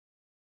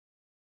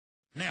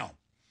Now,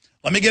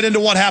 let me get into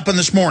what happened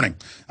this morning.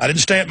 I didn't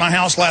stay at my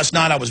house last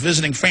night. I was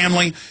visiting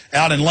family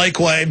out in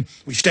Lakeway.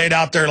 We stayed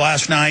out there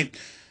last night.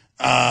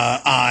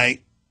 I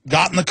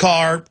got in the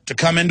car to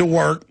come into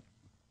work,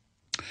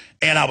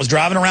 and I was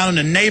driving around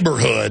in a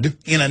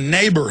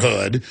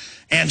neighborhood,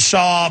 and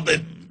saw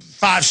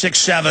 5, 6,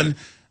 7, it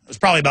was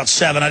probably about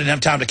 7, I didn't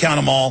have time to count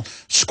them all,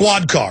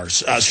 squad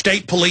cars,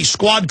 state police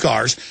squad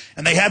cars,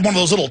 and they had one of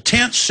those little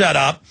tents set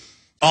up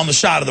on the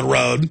side of the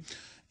road.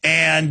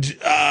 And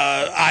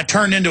I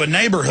turned into a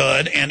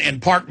neighborhood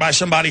and parked by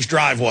somebody's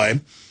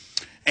driveway.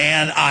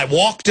 And I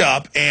walked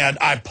up and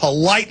I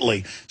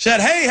politely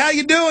said, "Hey, how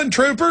you doing,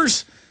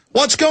 troopers?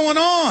 What's going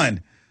on?"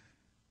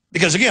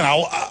 Because, again,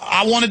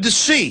 I wanted to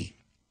see.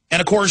 And,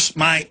 of course,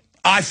 my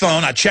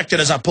iPhone, I checked it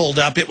as I pulled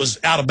up. It was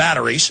out of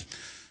batteries.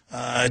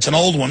 It's an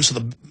old one, so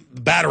the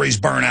batteries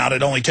burn out.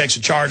 It only takes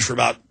a charge for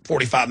about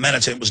 45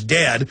 minutes. It was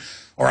dead,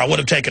 or I would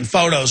have taken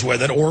photos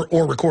with it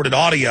or recorded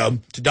audio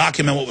to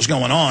document what was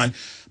going on.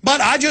 But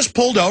I just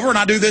pulled over, and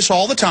I do this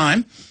all the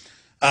time.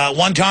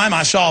 One time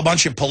I saw a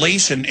bunch of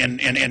police and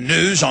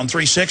news on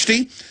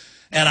 360,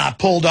 and I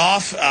pulled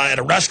off at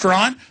a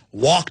restaurant,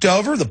 walked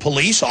over. The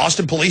police,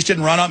 Austin police,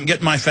 didn't run up and get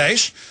in my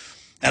face.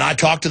 And I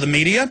talked to the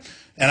media,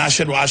 and I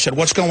said,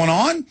 "What's going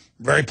on?"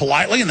 Very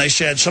politely, and they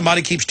said,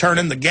 "Somebody keeps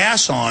turning the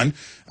gas on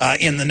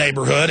in the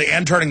neighborhood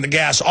and turning the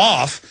gas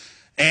off."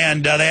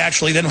 And they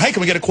actually then, "Hey,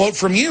 can we get a quote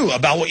from you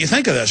about what you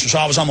think of this?" And so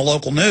I was on the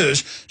local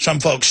news. Some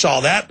folks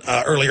saw that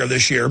earlier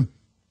this year.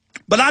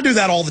 But I do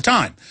that all the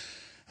time.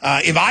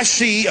 If I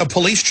see a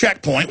police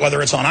checkpoint,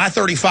 whether it's on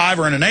I-35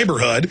 or in a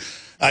neighborhood,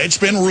 it's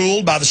been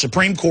ruled by the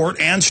Supreme Court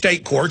and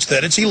state courts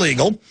that it's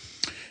illegal.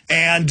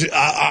 And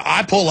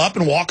I pull up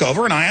and walk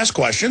over and I ask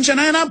questions. And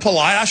I'm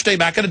polite. I stay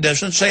back at a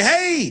distance and say,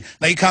 "Hey."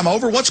 They come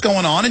over, "What's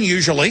going on?" And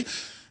usually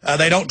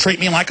they don't treat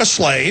me like a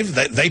slave.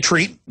 They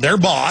treat their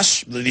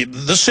boss,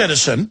 the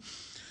citizen,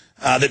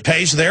 that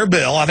pays their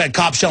bill. I've had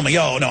cops tell me,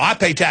 "Oh, no, I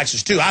pay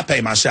taxes too. I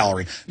pay my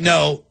salary."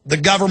 No, the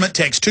government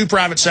takes 2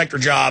 private sector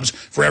jobs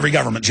for every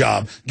government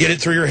job. Get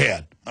it through your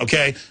head,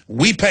 okay?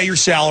 We pay your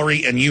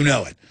salary, and you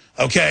know it,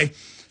 okay?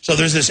 So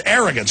there's this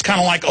arrogance, kind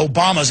of like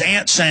Obama's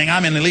aunt saying,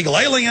 "I'm an illegal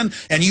alien,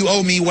 and you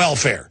owe me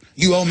welfare.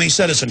 You owe me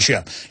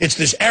citizenship." It's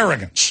this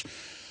arrogance.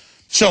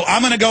 So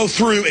I'm going to go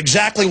through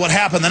exactly what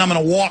happened, then I'm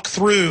going to walk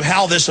through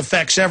how this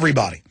affects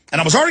everybody.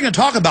 And I was already going to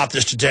talk about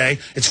this today.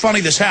 It's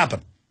funny this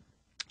happened.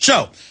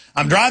 So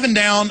I'm driving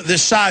down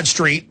this side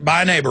street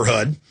by a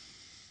neighborhood,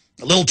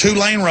 a little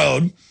 2-lane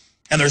road,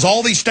 and there's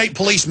all these state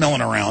police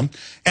milling around.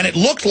 And it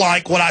looked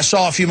like what I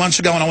saw a few months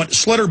ago when I went to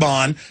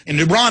Slitterbahn in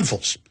New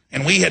Braunfels.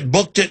 And we had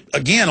booked it,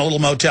 again, a little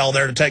motel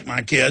there to take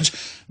my kids.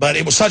 But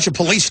it was such a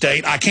police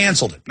state, I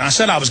canceled it. And I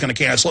said I was going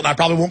to cancel it, and I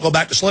probably won't go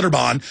back to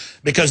Slitterbahn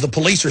because the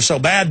police are so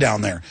bad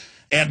down there.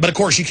 But, of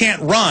course, you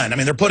can't run. I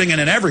mean, they're putting it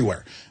in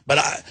everywhere.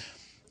 But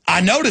I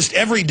noticed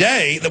every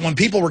day that when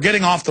people were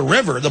getting off the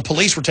river, the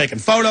police were taking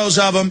photos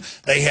of them.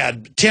 They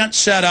had tents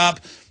set up.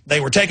 They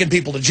were taking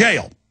people to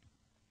jail.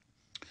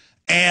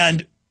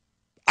 And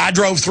I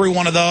drove through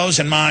one of those,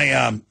 and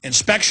my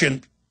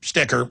inspection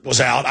sticker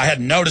was out. I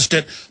hadn't noticed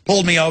it,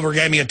 pulled me over,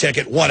 gave me a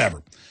ticket,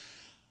 whatever.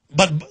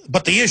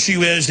 But the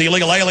issue is the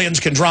illegal aliens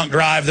can drunk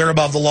drive. They're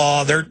above the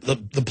law.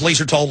 The police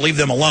are told, leave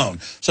them alone.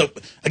 So,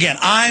 again,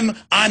 I'm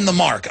the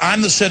mark.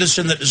 I'm the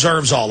citizen that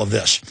deserves all of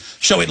this.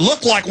 So it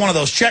looked like one of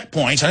those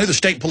checkpoints. I knew the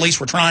state police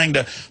were trying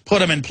to put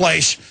them in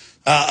place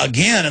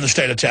again in the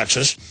state of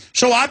Texas.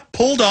 So I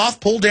pulled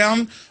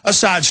down a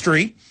side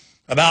street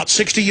about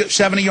 60,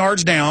 70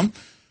 yards down.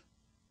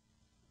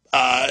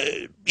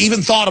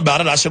 Even thought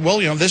about it. I said, well,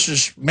 this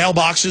is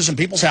mailboxes and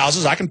people's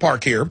houses. I can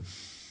park here.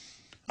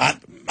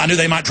 I knew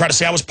they might try to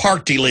say I was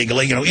parked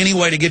illegally, any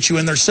way to get you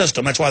in their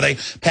system. That's why they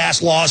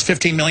pass laws,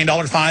 $15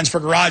 million fines for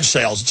garage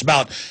sales. It's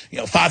about,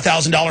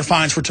 $5,000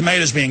 fines for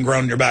tomatoes being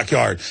grown in your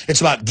backyard.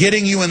 It's about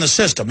getting you in the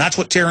system. That's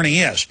what tyranny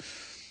is.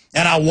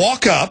 And I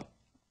walk up,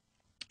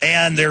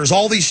 and there's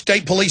all these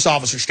state police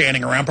officers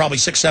standing around, probably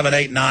 6, 7,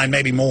 8, 9,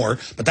 maybe more,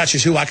 but that's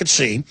just who I could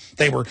see.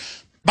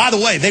 By the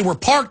way, they were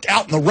parked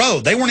out in the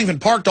road. They weren't even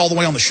parked all the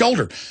way on the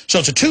shoulder. So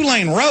it's a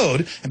 2-lane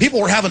road, and people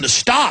were having to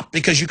stop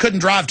because you couldn't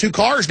drive 2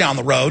 cars down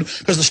the road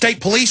because the state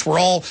police were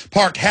all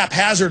parked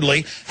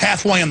haphazardly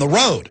halfway in the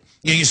road.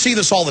 You see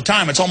this all the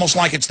time. It's almost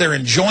like it's their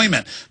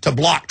enjoyment to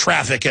block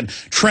traffic and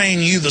train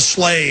you, the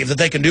slave, that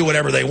they can do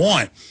whatever they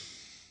want.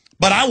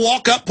 But I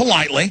walk up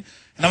politely,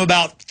 and I'm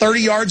about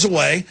 30 yards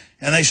away,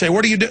 and they say,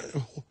 "What do you do?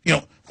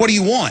 What do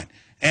you want?"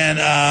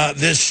 And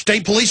this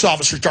state police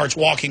officer starts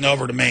walking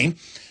over to me.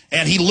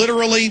 And he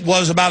literally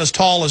was about as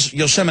tall as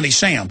Yosemite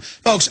Sam.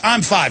 Folks,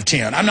 I'm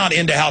 5'10". I'm not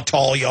into how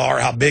tall you are,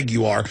 how big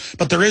you are.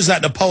 But there is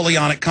that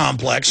Napoleonic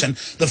complex. And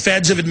the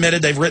feds have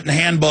admitted they've written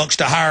handbooks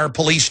to hire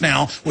police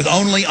now with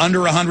only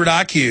under 100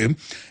 IQ.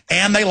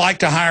 And they like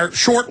to hire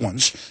short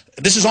ones.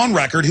 This is on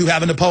record, who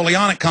have a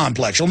Napoleonic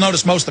complex. You'll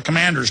notice most of the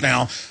commanders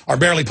now are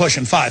barely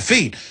pushing 5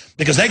 feet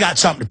because they got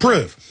something to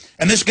prove.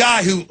 And this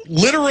guy who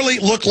literally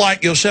looked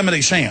like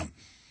Yosemite Sam,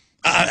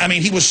 I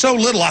mean, he was so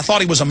little, I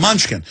thought he was a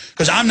munchkin,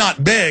 because I'm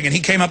not big, and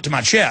he came up to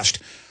my chest.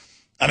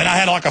 I mean, I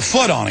had like a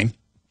foot on him.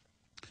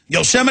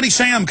 Yosemite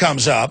Sam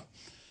comes up,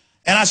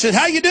 and I said,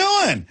 how you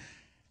doing?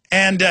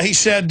 And he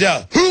said,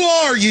 who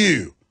are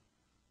you?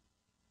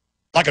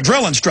 Like a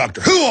drill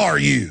instructor, who are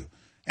you?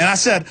 And I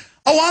said,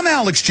 oh, I'm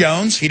Alex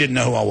Jones. He didn't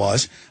know who I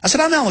was. I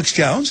said, I'm Alex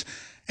Jones.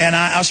 And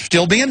I was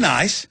still being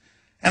nice.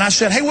 And I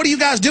said, hey, what are you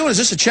guys doing? Is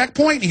this a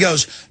checkpoint? He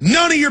goes,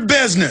 none of your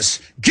business.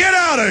 Get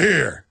out of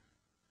here.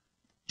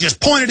 Just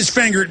pointed his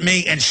finger at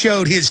me and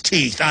showed his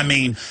teeth. I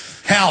mean,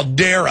 how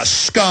dare a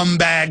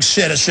scumbag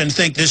citizen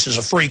think this is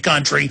a free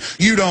country?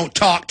 You don't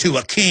talk to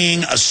a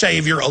king, a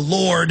savior, a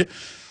lord.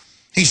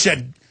 He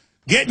said,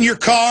 get in your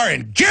car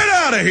and get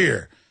out of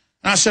here.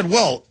 And I said,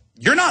 well,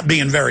 you're not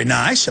being very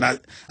nice. And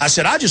I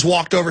said, I just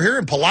walked over here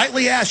and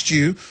politely asked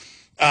you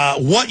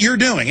what you're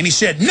doing. And he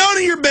said, none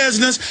of your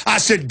business. I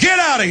said, get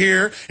out of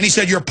here. And he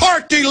said, you're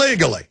parked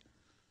illegally.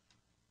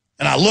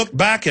 And I looked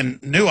back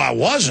and knew I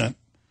wasn't.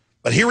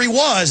 But here he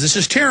was. This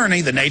is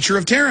tyranny, the nature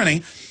of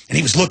tyranny. And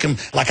he was looking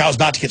like I was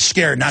about to get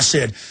scared. And I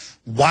said,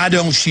 why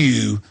don't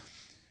you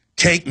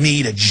take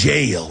me to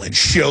jail and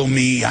show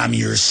me I'm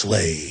your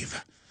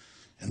slave?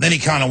 And then he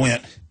kind of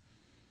went,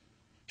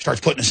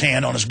 starts putting his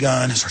hand on his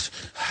gun.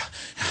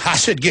 I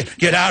said,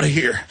 get out of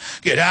here.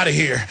 Get out of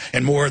here.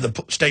 And more of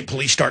the state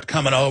police start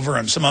coming over,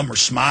 and some of them were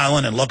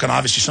smiling and looking.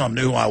 Obviously, some of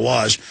them knew who I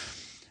was.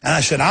 And I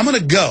said, I'm going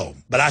to go.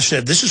 But I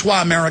said, this is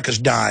why America's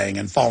dying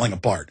and falling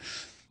apart,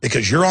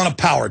 because you're on a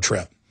power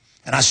trip.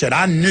 And I said,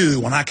 I knew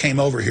when I came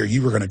over here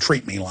you were going to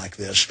treat me like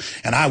this.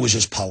 And I was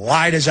as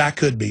polite as I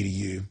could be to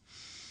you.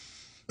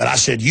 But I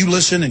said, you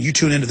listen and you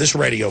tune into this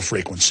radio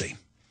frequency,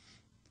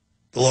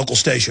 the local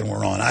station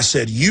we're on. I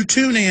said, you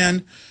tune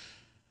in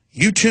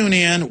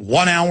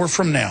 1 hour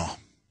from now.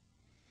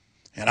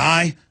 And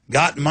I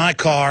got in my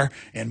car,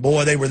 and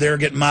boy, they were there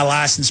getting my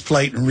license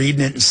plate and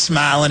reading it and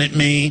smiling at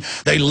me.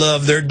 They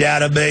love their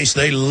database.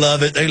 They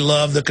love it. They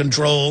love the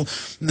control.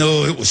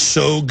 No, it was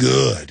so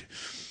good.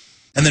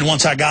 And then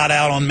once I got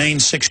out on Main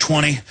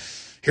 620,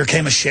 here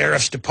came a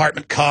sheriff's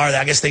department car.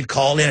 I guess they'd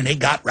called in, and they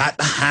got right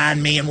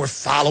behind me and were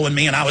following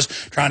me. And I was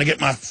trying to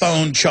get my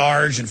phone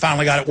charged and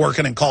finally got it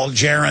working and called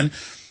Jaron,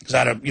 because I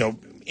had a,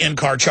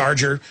 in-car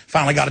charger.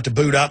 Finally got it to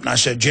boot up, and I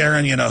said,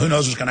 Jaron, who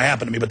knows what's going to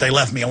happen to me? But they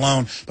left me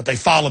alone. But they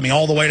followed me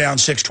all the way down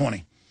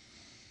 620.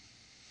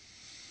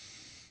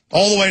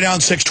 All the way down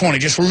 620.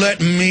 Just let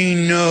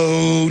me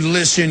know,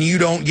 listen, you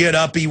don't get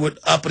uppity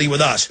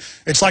with us.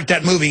 It's like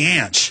that movie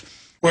Ants,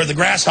 where the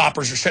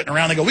grasshoppers are sitting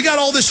around. They go, we got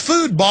all this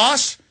food,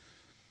 boss.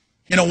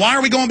 Why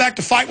are we going back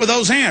to fight with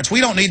those ants?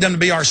 We don't need them to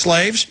be our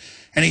slaves.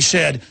 And he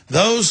said,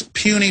 those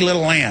puny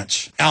little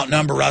ants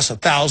outnumber us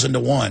 1,000 to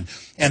 1.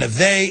 And if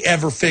they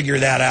ever figure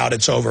that out,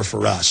 it's over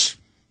for us.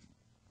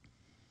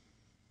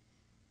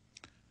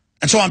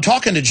 And so I'm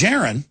talking to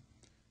Jaron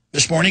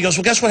this morning. He goes,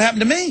 well, guess what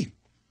happened to me?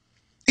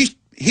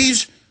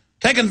 He's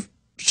taking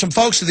some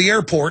folks to the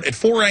airport at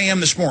 4 a.m.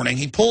 this morning.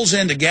 He pulls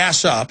in to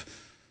gas up,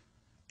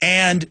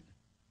 and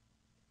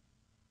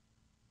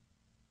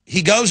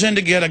he goes in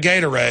to get a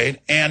Gatorade,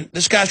 and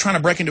this guy's trying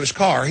to break into his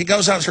car. He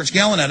goes out and starts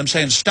yelling at him,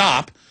 saying,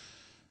 stop.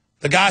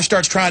 The guy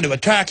starts trying to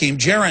attack him.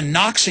 Jaron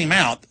knocks him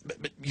out,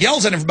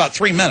 yells at him for about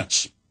 3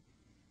 minutes.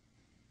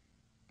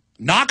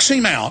 Knocks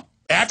him out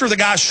after the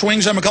guy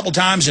swings him a couple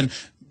times, and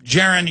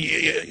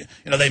Jaron,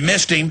 they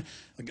missed him.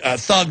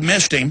 Thug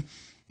missed him,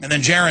 and then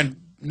Jaron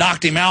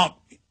knocked him out,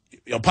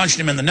 punched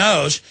him in the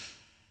nose.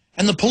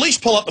 And the police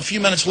pull up a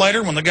few minutes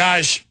later when the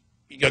guy's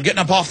getting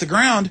up off the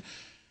ground.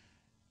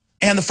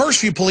 And the first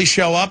few police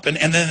show up, and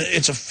then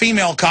it's a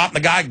female cop, and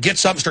the guy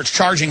gets up and starts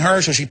charging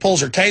her, so she pulls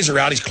her taser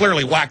out. He's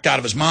clearly whacked out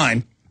of his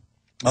mind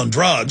on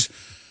drugs.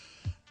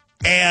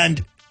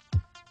 And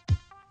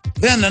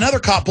then another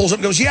cop pulls up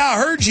and goes, yeah, I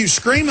heard you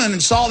screaming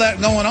and saw that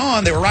going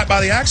on. They were right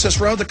by the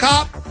access road.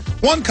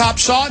 One cop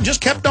saw it and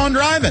just kept on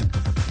driving,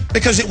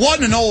 because it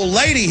wasn't an old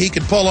lady he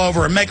could pull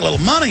over and make a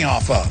little money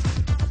off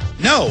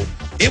of. No,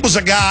 it was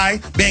a guy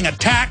being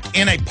attacked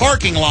in a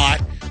parking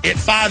lot at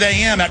 5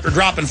 a.m. after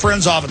dropping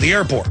friends off at the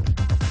airport.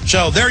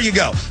 So there you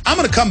go. I'm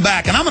going to come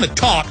back, and I'm going to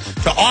talk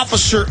to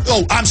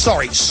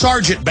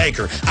Sergeant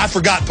Baker. I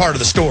forgot part of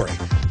the story.